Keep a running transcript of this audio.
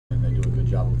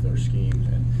job with their schemes,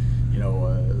 and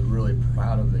really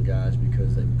proud of the guys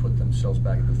because they put themselves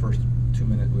back in the first 2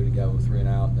 minutes. We had a guy with 3 and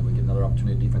out, and then we get another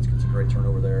opportunity. Defense gets a great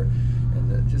turnover there,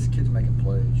 and just kids making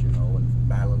plays, and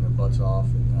battling their butts off,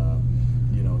 and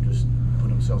just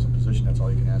putting themselves in position. That's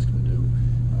all you can ask them to do.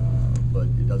 But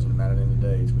it doesn't matter at the end of the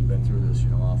day. We've been through this,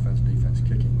 offense, defense,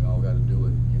 kicking. We all got to do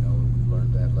it. We've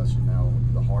learned that lesson now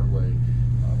the hard way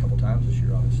a couple times this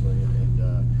year, obviously, and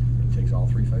it takes all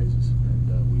 3 phases, and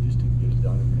we just didn't get it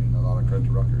done. And a lot of credit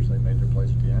to Rutgers. They made their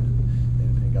plays at the end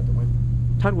and got the win.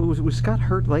 Todd, was Scott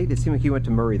hurt late? It seemed like he went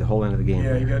to Murray the whole end of the game.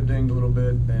 Yeah, he got dinged a little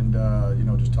bit, and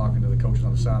just talking to the coaches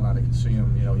on the sideline, I could see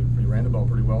him. He ran the ball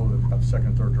pretty well. About the second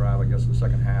and third drive, I guess, the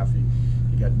second half, he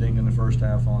got dinged in the first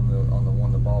half on the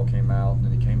one the ball came out, and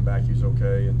then he came back. He was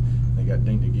okay, and they got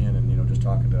dinged again. And just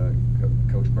talking to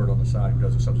Coach Bird on the side, who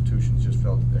does the substitutions, just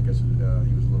felt he was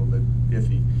a little bit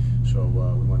iffy. So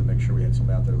we wanted to make sure we had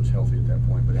somebody out there that was healthy at that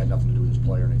point, but it had nothing to do with his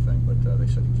play or anything. But they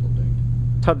said he was a little dinged.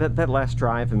 Todd, that last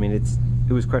drive,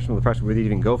 it was questionable the pressure whether you'd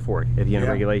even go for it at the end of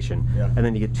regulation. Yeah. And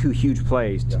then you get 2 huge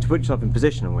plays to put yourself in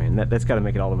position to win. That's got to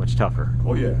make it all that much tougher.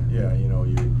 Oh yeah.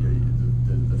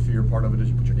 The fear part of it is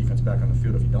you put your defense back on the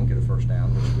field if you don't get a first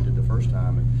down, which we did the first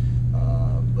time.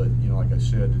 But like I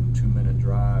said, in 2-minute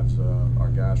drives, our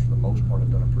guys for the most part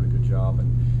have done a pretty good job. And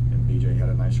BJ had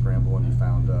a nice scramble, and he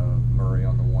found Murray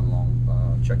on the one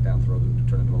long check down throw to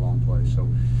turn into a long play. So,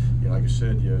 like I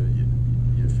said,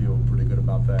 you feel pretty good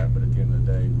about that. But at the end of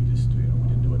the day, we just we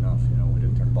didn't do enough. We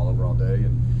didn't turn the ball over all day,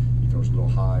 and he throws a little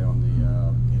high on the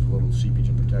he's a little seepage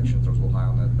in protection, throws a little high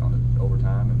on the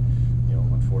overtime, and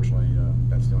unfortunately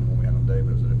that's the only one we had on the day.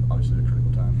 But it was obviously a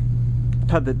critical time.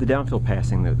 Todd, the downfield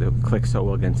passing that clicked so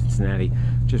well against Cincinnati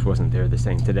just wasn't there the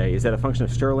same today. Is that a function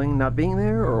of Sterling not being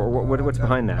there, or what's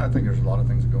behind that? I think there's a lot of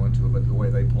things that go into it, but the way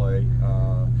they play,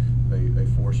 they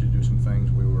force you to do some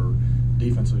things. We were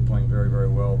defensively playing very, very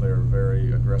well. They're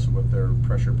very aggressive with their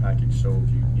pressure package. So if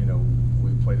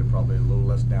we played it probably a little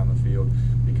less down the field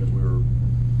because we were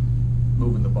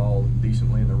moving the ball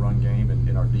decently in the run game,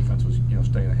 and our defense was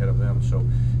staying ahead of them. So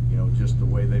just the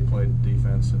way they played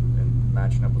defense and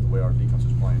matching up with the way our defense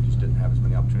was playing, just didn't have as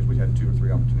many opportunities. We had 2 or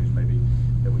 3 opportunities maybe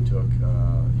that we took,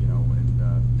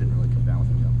 and didn't really come down with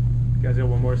them. You guys got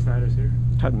one more Snyder's here.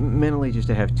 Todd, mentally, just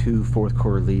to have 2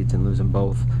 fourth-quarter leads and lose them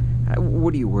both,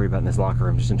 what do you worry about in this locker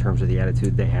room, just in terms of the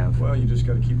attitude they have? Well, you just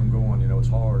got to keep them going. It's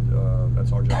hard.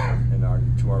 That's our job,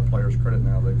 and to our players' credit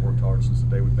now, they've worked hard since the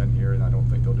day we've been here, and I don't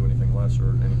think they'll do anything less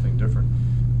or anything different.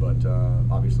 But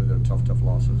obviously, they're tough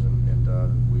losses, and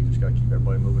we just got to keep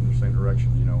everybody moving in the same direction.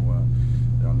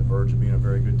 They're on the verge of being a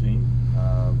very good team,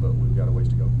 but we've got a ways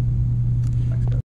to go.